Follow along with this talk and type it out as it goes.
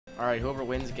Alright, whoever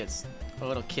wins gets a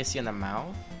little kissy on the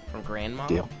mouth from Grandma.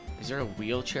 Deal. Is there a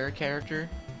wheelchair character?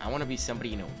 I want to be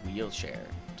somebody in a wheelchair.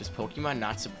 Does Pokemon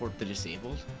not support the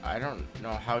disabled? I don't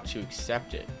know how to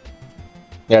accept it.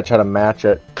 Yeah, try to match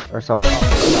it or something.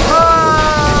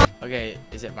 Okay,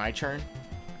 is it my turn?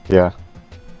 Yeah.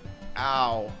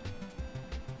 Ow.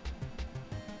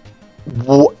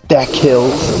 What? That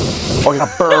kills. Oh, I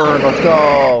got burned. Let's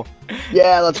go.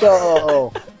 Yeah, let's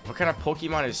go. What kind of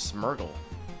Pokemon is Smirgle?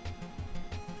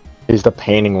 He's the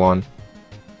painting one.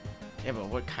 Yeah, but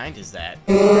what kind is that?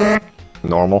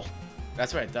 Normal.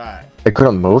 That's what I thought. I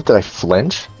couldn't move. Did I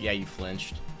flinch? Yeah, you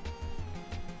flinched.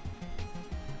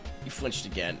 You flinched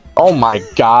again. Oh my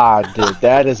god, dude.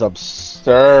 That is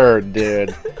absurd,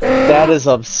 dude. That is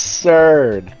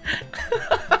absurd.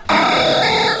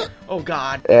 Oh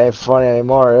god. It ain't funny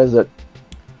anymore, is it?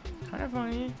 Kind of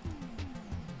funny.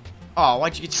 Oh,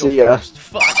 why'd you get to See go ya. first?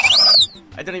 Fuck.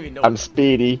 I don't even know. I'm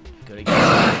speedy. Good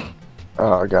again.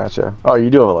 Oh, gotcha. Oh, you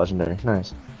do have a legendary.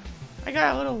 Nice. I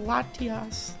got a little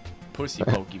Latias. Pussy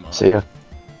Pokemon. See ya.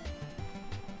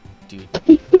 Dude.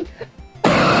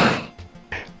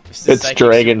 It's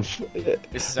dragon.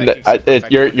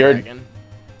 You're dragon.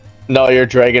 No, you're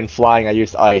dragon flying. I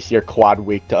used ice. You're quad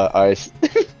weak to ice.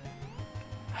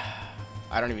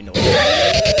 I don't even know what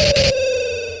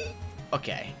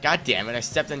Okay, god damn it, I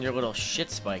stepped on your little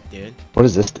shit spike, dude. What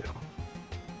does this do?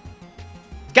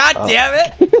 God damn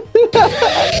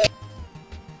it!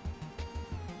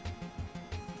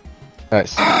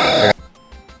 Nice.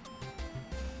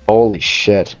 Holy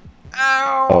shit.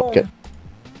 Ow! Okay.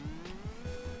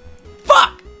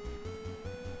 Fuck!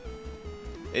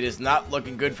 It is not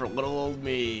looking good for little old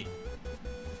me.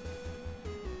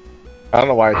 I don't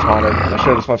know why I taunted. I should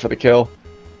have just went for the kill.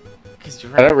 Cause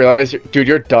you're I didn't realize, dude,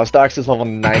 your Dustox is level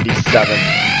 97.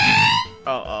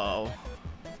 Uh-oh.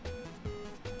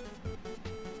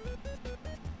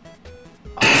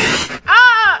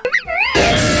 Ah!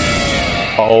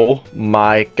 Oh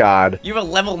my god. You have a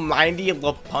level 90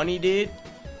 Lopunny, dude?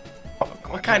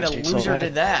 What kind of loser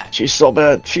did that? She's so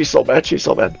bad. She's so bad. She's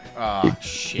so bad. Oh,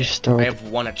 shit. I have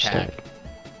one attack.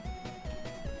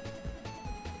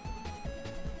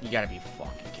 You gotta be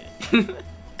fucking kidding.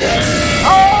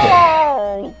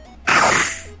 Oh!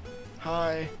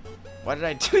 Hi. Why did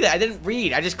I do that? I didn't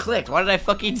read. I just clicked. Why did I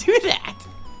fucking do that?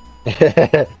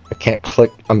 I can't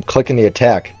click. I'm clicking the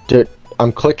attack. Dude,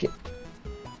 I'm clicking.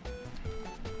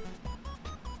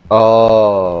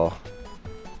 Oh.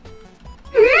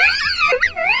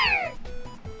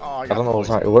 Oh, I don't know what's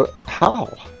wrong. What? How?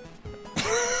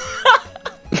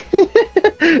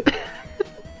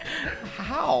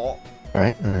 How?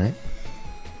 Alright, alright.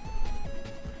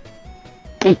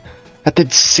 That did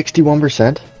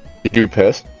 61%. Did you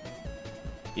piss?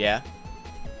 Yeah.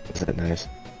 Is that nice?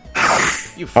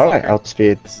 You fucker. Alright,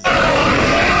 outspeed.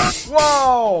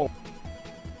 Whoa!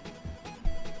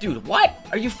 Dude, what?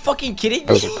 Are you fucking kidding me?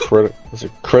 That was a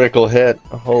critical hit.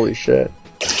 Holy shit.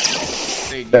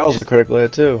 Dude, That was a critical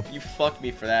hit too. You fucked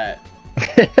me for that.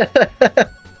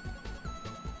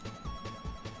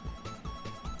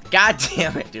 God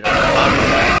damn it, dude.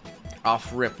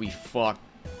 Off rip, we fuck.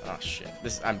 Oh shit.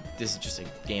 This is just a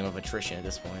game of attrition at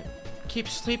this point. Keep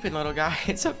sleeping, little guy.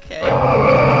 It's okay.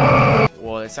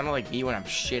 Well, it sounded like me when I'm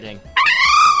shitting.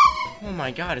 Oh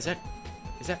my god, is that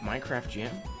Minecraft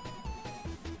Jam?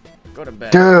 Go to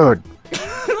bed. Dude.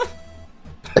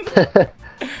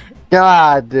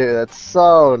 God, dude, that's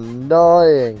so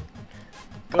annoying.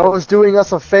 I was doing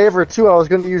us a favor too. I was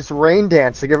going to use Rain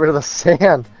Dance to get rid of the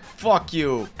sand. Fuck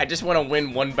you. I just want to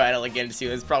win one battle against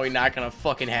you. It's probably not gonna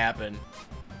fucking happen.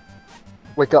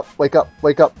 Wake up, wake up,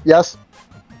 wake up. Yes.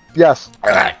 Yes.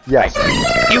 Yes.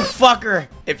 You fucker!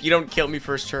 If you don't kill me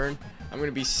first turn, I'm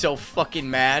gonna be so fucking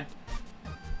mad.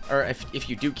 Or if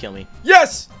you do kill me.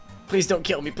 Yes! Please don't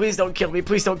kill me. Please don't kill me.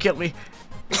 Please don't kill me.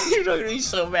 You're not gonna be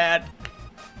so mad.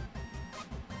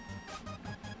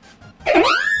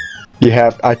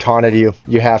 I taunted you.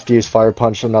 You have to use Fire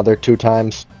Punch another 2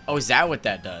 times. Oh, is that what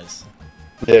that does?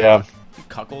 Yeah. You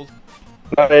cuckold?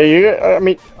 I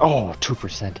mean, oh,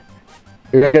 2%.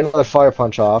 You're gonna get another Fire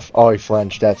Punch off. Oh, he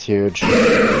flinched. That's huge.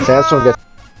 Sandstorm gets.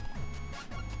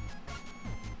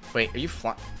 Wait, are you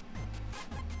flying?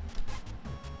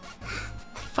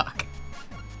 Fuck.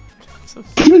 So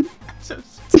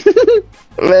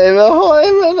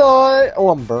Oh,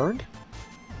 I'm burned.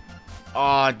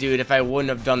 Oh, dude, if I wouldn't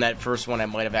have done that first one, I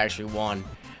might have actually won.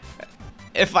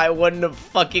 If I wouldn't have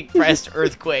fucking pressed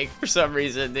Earthquake for some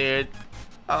reason, dude.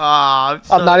 Oh,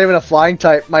 I'm not even a flying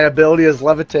type. My ability is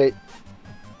Levitate.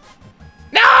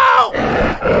 No!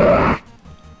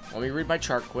 Let me read my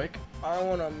chart quick. I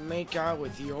want to make out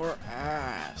with your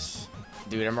ass.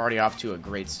 Dude, I'm already off to a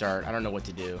great start. I don't know what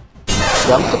to do.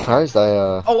 Yeah, I'm surprised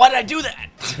Oh, why did I do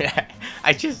that?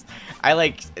 I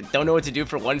like don't know what to do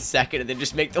for 1 second and then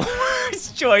just make the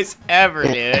worst choice ever,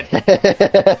 dude.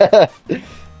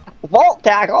 Vault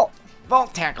tackle!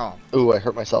 Vault tackle. Ooh, I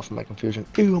hurt myself in my confusion.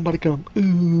 Ooh, I'm about to come.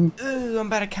 Ooh. Ooh, I'm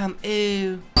about to come.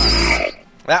 Ooh.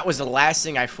 That was the last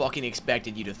thing I fucking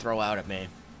expected you to throw out at me.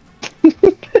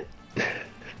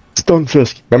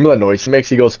 Stunfisk. Remember that noise he makes?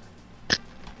 He goes.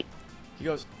 He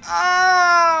goes,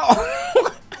 ow!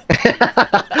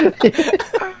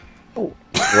 Well,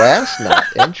 that's not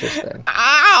interesting.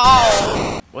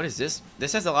 Ow! What is this?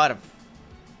 This has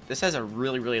a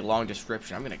really, really long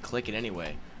description. I'm gonna click it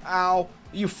anyway. Ow!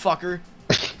 You fucker!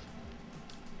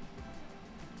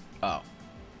 Oh,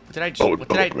 what did I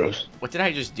just? What did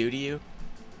I just do to you?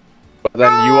 But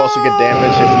then you also get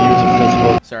damaged if you use a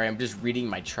physical. Sorry, I'm just reading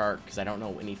my chart because I don't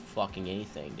know any fucking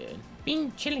anything, dude.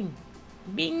 Bing chilling.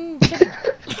 Bing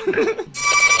chilling.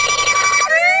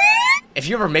 If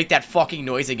you ever make that fucking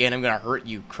noise again, I'm gonna hurt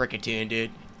you, Cricketune,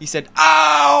 dude. He said,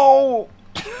 ow!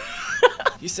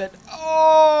 You said,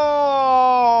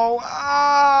 oh,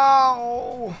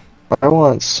 ow! I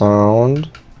want sound.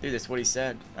 Dude, that's what he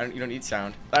said. You don't need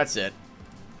sound. That's it.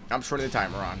 I'm turning the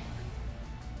timer on.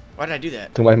 Why did I do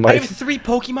that? To my mic. I have 3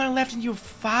 Pokemon left and you have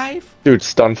 5? Dude,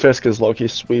 Stunfisk is low-key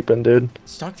sweeping, dude.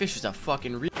 Stunfisk is a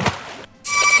fucking real.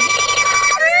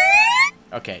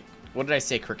 Okay, what did I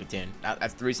say, Cricketune?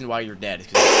 That's the reason why you're dead. Is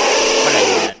why did I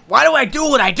do that? Why do I do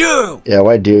what I do? Yeah,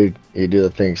 why do you do the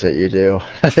things that you do?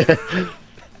 I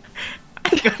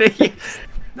gotta use...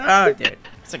 No, dude.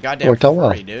 It's a goddamn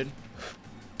furry, dude.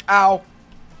 Ow.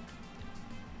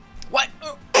 What?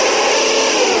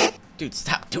 Dude,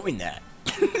 stop doing that.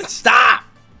 Stop!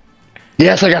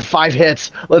 Yes, I got 5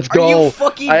 hits. Let's go. Are you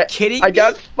fucking kidding me? I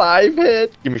got 5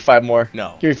 hits. Give me 5 more.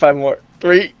 No. Give me 5 more.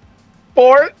 3,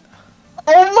 4.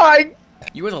 Oh my!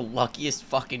 You are the luckiest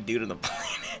fucking dude on the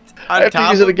planet. I have to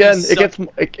use it again.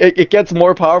 It gets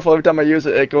more powerful every time I use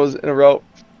it. It goes in a row.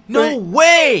 No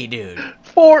way, dude.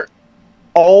 4.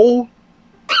 Oh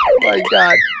my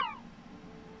god.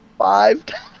 5.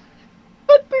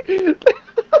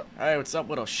 Alright, what's up,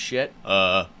 little shit?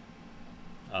 Ow!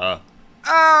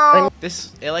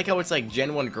 This, I like how it's like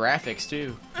Gen 1 graphics,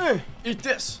 too. Eat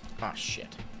this! Oh,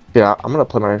 shit. Yeah, I'm gonna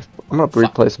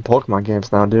replay some Pokemon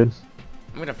games now, dude.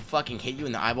 I'm gonna fucking hit you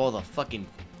in the eyeball with a fucking,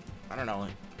 I don't know,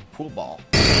 like, pool ball.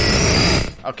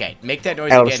 Okay, make that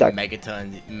noise again,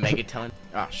 Megaton.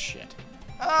 Oh, shit.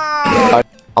 Oh!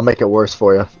 I'll make it worse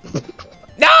for you.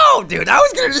 No, dude, I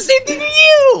was gonna do the same thing to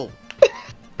you!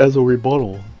 As a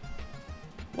rebuttal.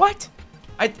 What?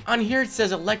 On here it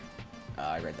says I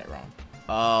read that wrong.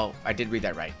 Oh, I did read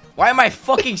that right. Why am I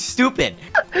fucking stupid?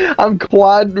 I'm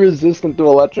quad resistant to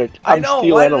electric. I know,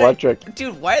 steel and electric.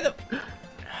 Dude, why the...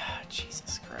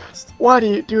 Jesus Christ. Why do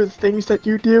you do the things that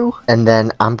you do? And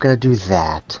then I'm gonna do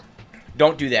that.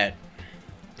 Don't do that.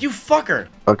 You fucker!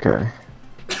 Okay.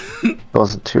 It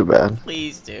wasn't too bad.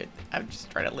 Please, dude. I'm just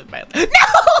trying to live my life. No!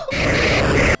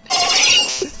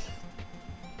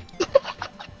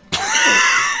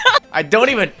 I don't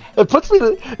even... It puts me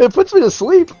to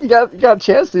sleep. You got a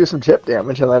chance to do some chip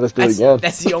damage and let us do it again.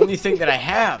 That's the only thing that I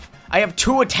have. I have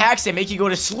 2 attacks that make you go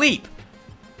to sleep.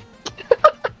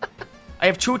 I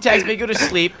have 2 attacks that make you go to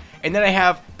sleep, and then I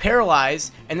have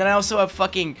Paralyze, and then I also have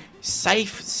fucking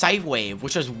Scythe Wave,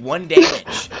 which does 1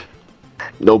 damage.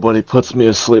 Nobody puts me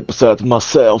to sleep besides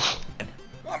myself.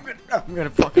 I'm gonna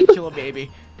fucking kill a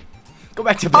baby. Go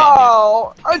back to bed,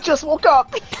 Oh, dude. I just woke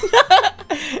up.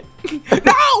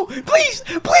 No! Please!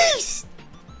 Please!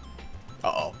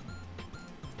 Uh-oh.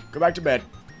 Go back to bed.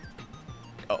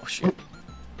 Oh, shit.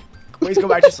 Please go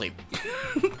back to sleep.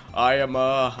 I'm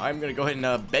gonna go ahead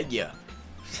and, beg you.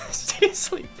 Stay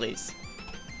asleep, please.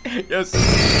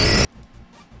 Yes.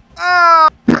 Ah!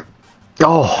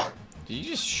 Oh. Did you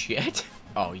just shit?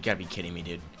 Oh, you gotta be kidding me,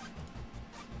 dude.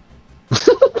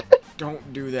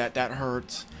 Don't do that. That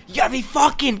hurts. You gotta be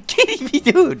fucking kidding me,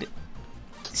 dude.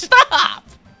 Stop!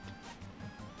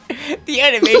 The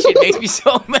animation makes me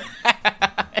so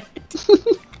mad.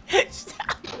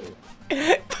 Stop.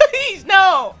 Please,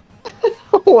 no.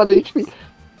 1 HP.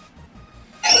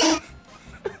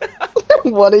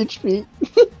 1 HP.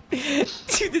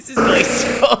 Dude, this is like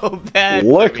so bad.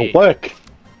 Lick.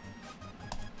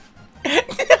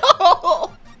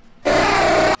 No.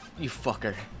 You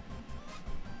fucker.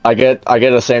 I get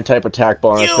the same type attack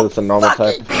bonus because it's a normal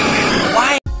type.